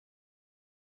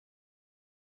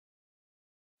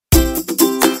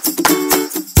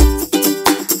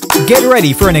Get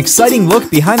ready for an exciting look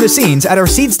behind the scenes at our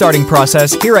seed starting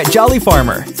process here at Jolly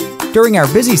Farmer. During our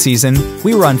busy season,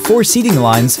 we run 4 seeding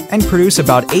lines and produce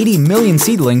about 80 million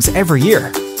seedlings every year.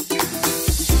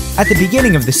 At the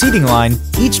beginning of the seeding line,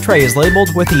 each tray is labeled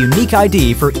with a unique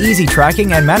ID for easy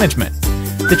tracking and management.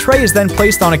 The tray is then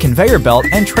placed on a conveyor belt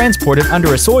and transported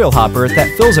under a soil hopper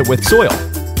that fills it with soil.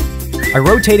 A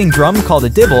rotating drum called a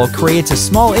dibble creates a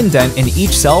small indent in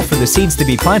each cell for the seeds to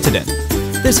be planted in.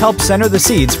 This helps center the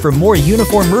seeds for more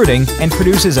uniform rooting and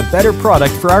produces a better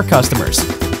product for our customers.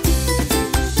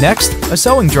 Next, a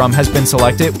sowing drum has been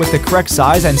selected with the correct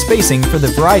size and spacing for the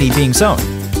variety being sown.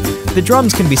 The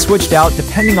drums can be switched out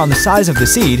depending on the size of the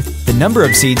seed, the number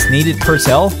of seeds needed per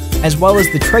cell, as well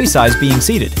as the tray size being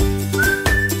seeded.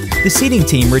 The seeding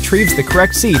team retrieves the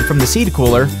correct seed from the seed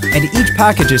cooler, and each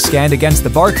package is scanned against the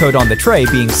barcode on the tray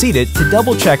being seeded to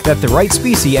double-check that the right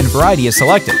species and variety is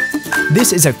selected.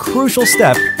 This is a crucial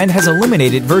step and has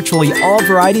eliminated virtually all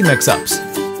variety mix-ups.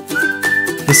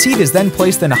 The seed is then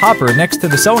placed in a hopper next to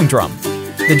the sowing drum.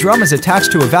 The drum is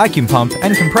attached to a vacuum pump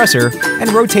and compressor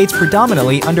and rotates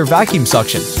predominantly under vacuum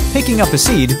suction, picking up a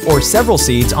seed or several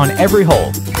seeds on every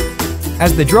hole.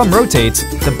 As the drum rotates,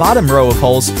 the bottom row of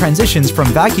holes transitions from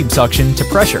vacuum suction to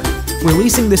pressure,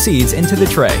 releasing the seeds into the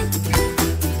tray.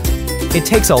 It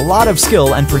takes a lot of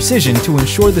skill and precision to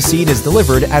ensure the seed is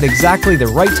delivered at exactly the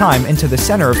right time into the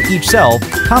center of each cell,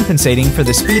 compensating for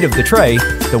the speed of the tray,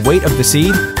 the weight of the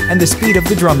seed, and the speed of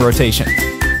the drum rotation.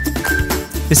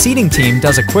 The seeding team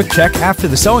does a quick check after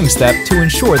the sowing step to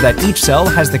ensure that each cell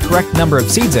has the correct number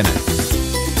of seeds in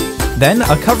it. Then,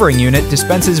 a covering unit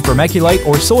dispenses vermiculite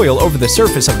or soil over the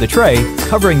surface of the tray,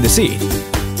 covering the seed.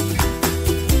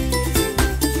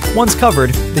 Once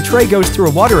covered, the tray goes through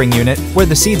a watering unit where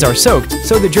the seeds are soaked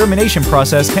so the germination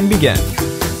process can begin.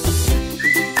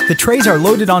 The trays are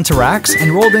loaded onto racks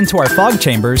and rolled into our fog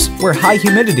chambers, where high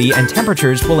humidity and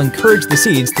temperatures will encourage the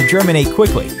seeds to germinate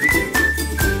quickly.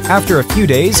 After a few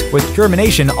days, with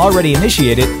germination already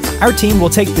initiated, our team will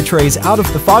take the trays out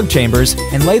of the fog chambers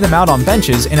and lay them out on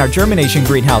benches in our germination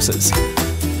greenhouses.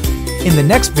 In the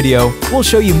next video, we'll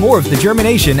show you more of the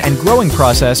germination and growing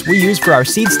process we use for our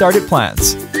seed-started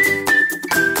plants.